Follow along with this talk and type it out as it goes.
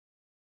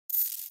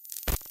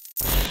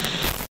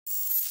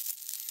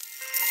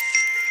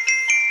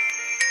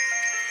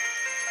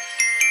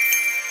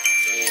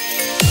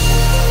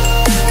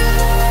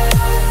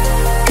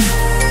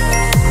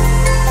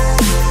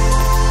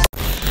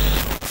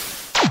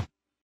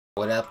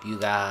What up, you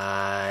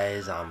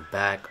guys? I'm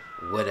back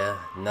with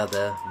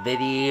another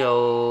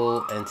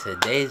video, and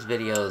today's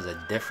video is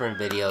a different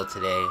video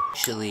today.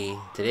 Actually,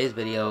 today's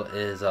video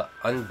is an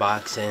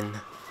unboxing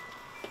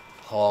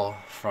haul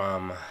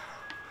from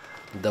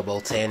the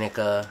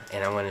Botanica,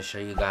 and I'm going to show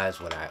you guys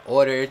what I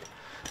ordered.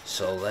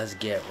 So let's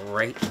get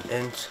right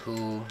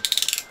into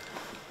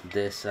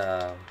this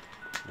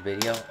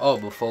video. Oh,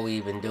 before we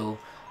even do,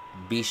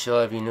 be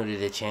sure if you're new to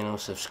the channel,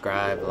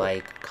 subscribe,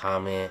 like,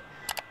 comment,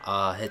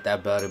 hit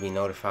that bell to be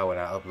notified when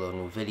I upload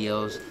new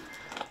videos.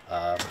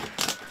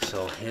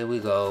 So here we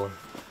go.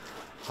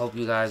 Hope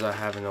you guys are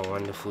having a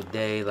wonderful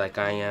day like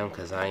I am,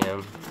 because I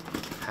am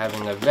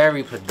having a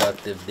very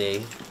productive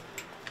day.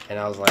 And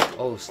I was like,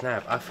 oh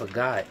snap, I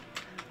forgot.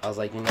 I was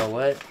like, you know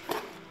what,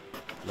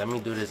 let me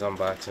do this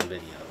unboxing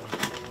video.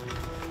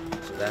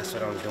 So that's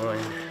what I'm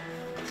doing.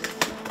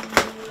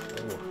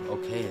 Ooh,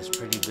 okay, it's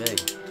pretty big.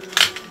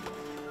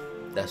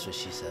 That's what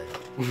she said.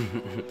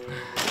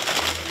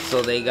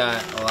 So they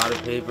got a lot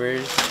of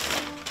papers.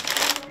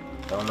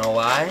 Don't know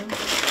why.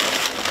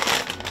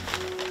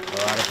 A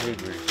lot of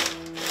papers.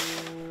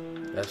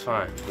 That's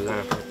fine. We're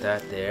gonna put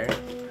that there.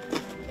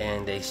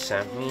 And they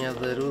sent me a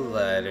little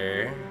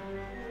letter.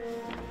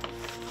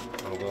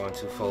 I'm going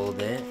to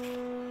fold it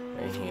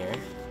right here.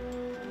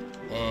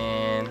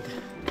 And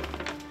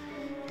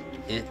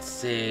it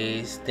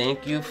says,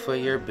 thank you for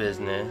your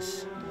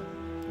business,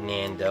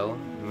 Nando.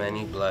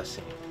 Many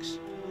blessings.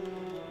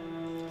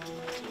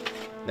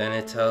 Then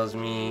it tells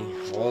me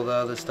all the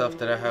other stuff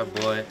that I have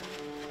bought.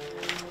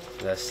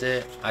 That's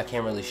it. I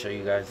can't really show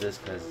you guys this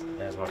because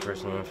that's my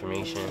personal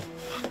information.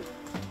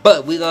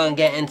 But we're gonna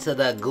get into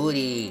the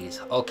goodies.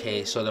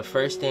 Okay, so the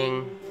first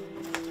thing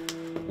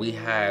we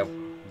have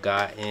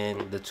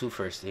gotten, the two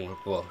first thing,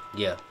 well,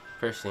 yeah,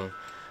 first thing,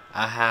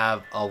 I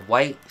have a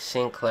white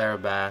St. Clair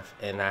bath,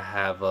 and I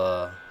have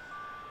a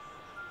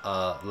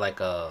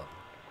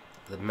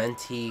the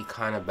minty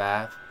kind of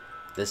bath.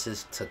 This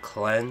is to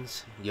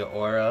cleanse your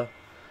aura,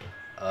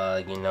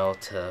 you know,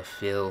 to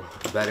feel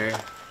better.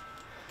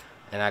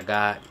 And I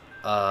got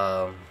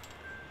a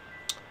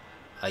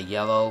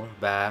yellow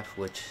bath,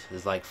 which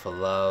is like for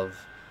love,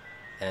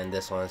 and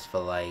this one's for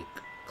like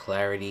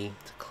clarity,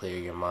 to clear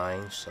your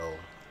mind. So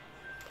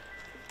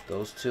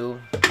those two.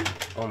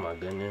 Oh my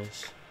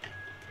goodness.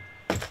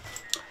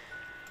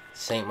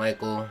 Saint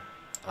Michael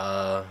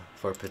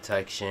for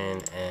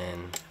protection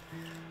and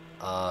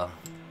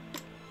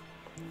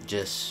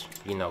just,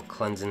 you know,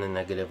 cleansing the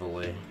negative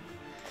away.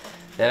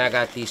 Then I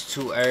got these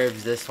two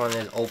herbs. This one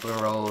is open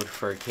road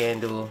for a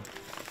candle,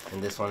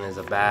 and this one is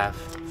a bath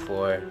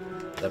for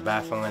the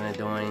bath I'm gonna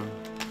doing.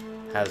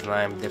 Has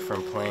 9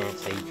 different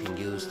plants that you can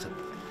use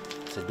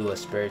to do a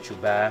spiritual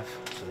bath.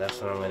 So that's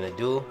what I'm gonna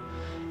do.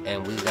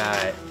 And we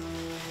got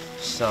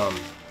some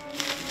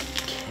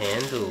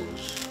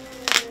candles.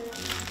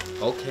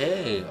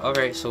 Okay,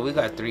 alright, so we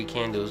got 3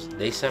 candles.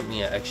 They sent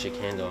me an extra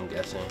candle, I'm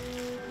guessing.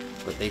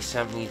 But they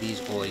sent me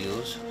these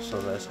oils. So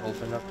let's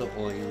open up the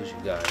oils, you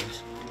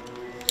guys.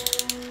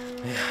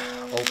 Yeah,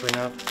 open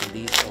up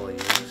these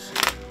oils.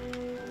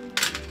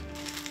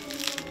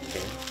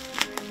 Okay.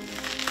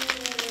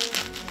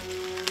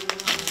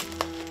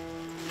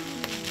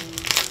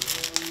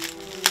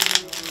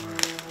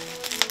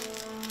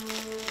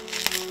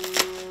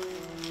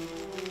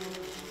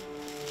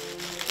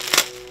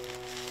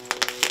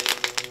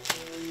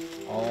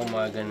 Oh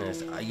my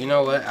goodness. You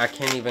know what? I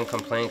can't even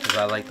complain because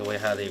I like the way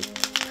how they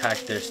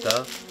pack their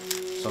stuff,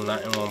 so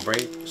nothing won't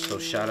break. So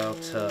shout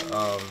out to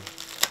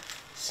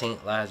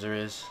St.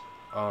 Lazarus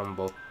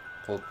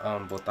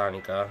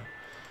Botanica.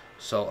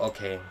 So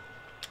okay,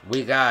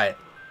 we got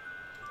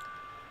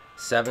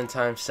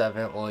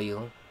 7x7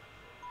 oil,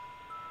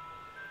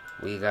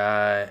 we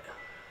got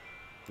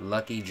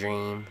Lucky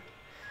Dream,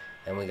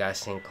 and we got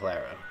St.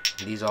 Clara.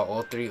 These are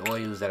all 3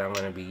 oils that I'm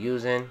going to be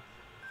using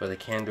for the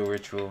candle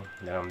ritual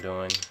that I'm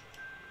doing.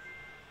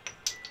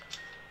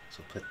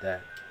 So put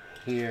that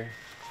here.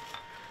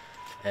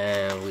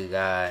 And we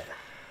got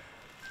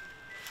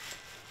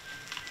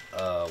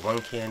 1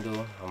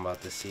 candle. I'm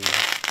about to see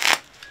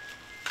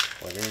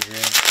what is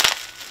it.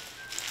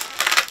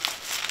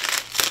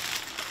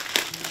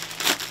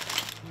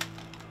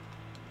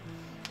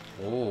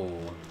 Oh,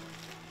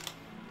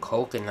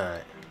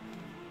 coconut.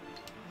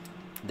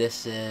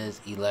 This is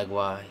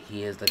Elegua.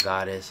 He is the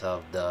goddess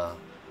of the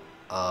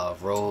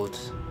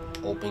roads.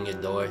 Open your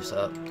doors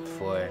up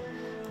for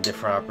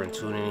different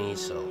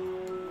opportunities, so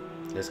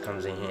this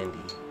comes in handy.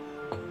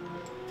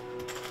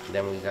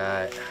 Then we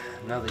got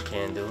another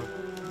candle.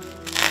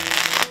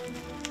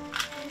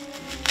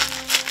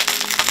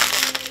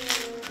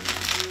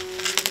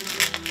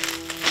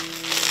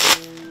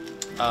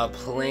 A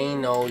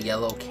plain old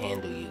yellow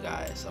candle, you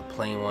guys. A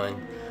plain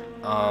one.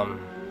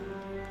 I'm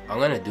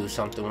gonna do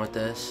something with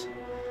this.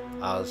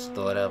 I was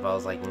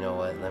like, you know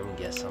what, let me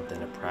get something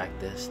to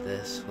practice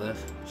this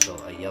with. So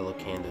a yellow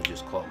candle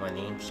just caught my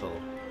name, so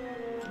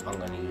I'm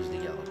gonna use the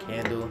yellow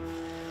candle.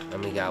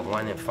 And we got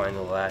one and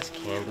final last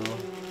candle.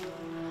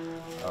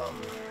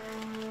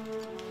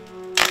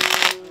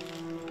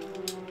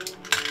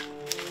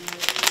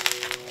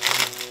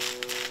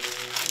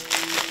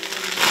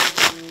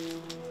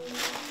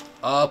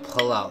 a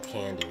pull-out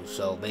candle.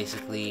 So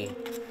basically,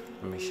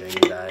 let me show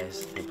you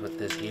guys. They put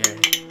this here.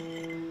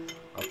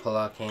 A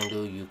pull-out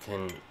candle. You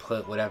can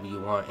put whatever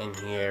you want in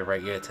here.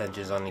 Write your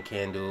intentions on the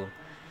candle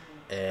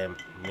and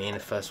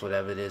manifest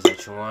whatever it is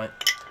that you want.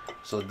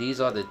 So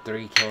these are the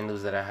 3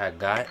 candles that I had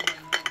got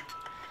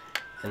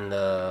in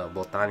the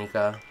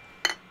Botanica.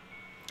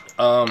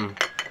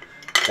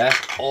 That's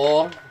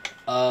all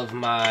of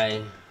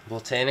my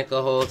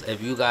Botanica hauls.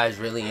 If you guys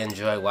really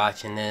enjoy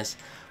watching this,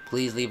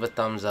 please leave a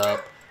thumbs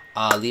up.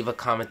 Leave a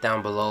comment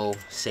down below.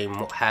 Say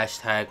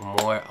hashtag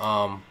more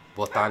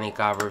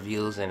Botanica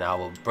reviews, and I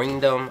will bring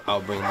them.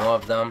 I'll bring more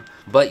of them.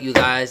 But you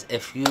guys,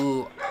 if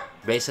you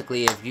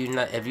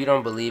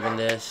don't believe in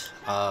this,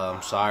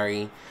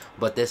 sorry,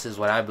 but this is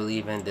what I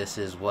believe in. This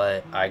is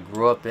what I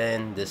grew up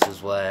in. This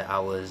is what I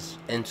was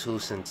into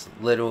since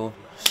little.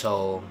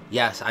 So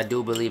yes, I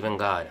do believe in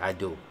God. I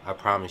do. I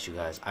promise you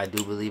guys, I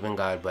do believe in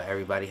God, but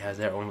everybody has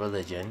their own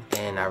religion,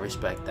 and I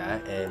respect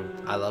that, and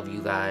I love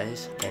you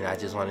guys, and I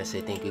just want to say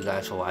thank you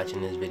guys for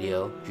watching this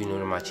video. If you're new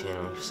to my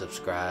channel,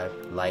 subscribe,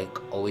 like.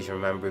 Always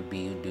remember, be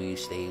you, do you,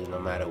 stay you, no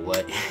matter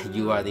what.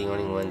 You are the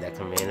only one that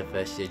can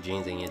manifest your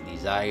dreams and your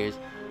desires.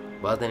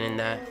 But other than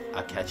that,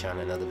 I'll catch you on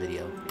another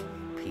video.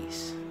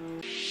 Peace.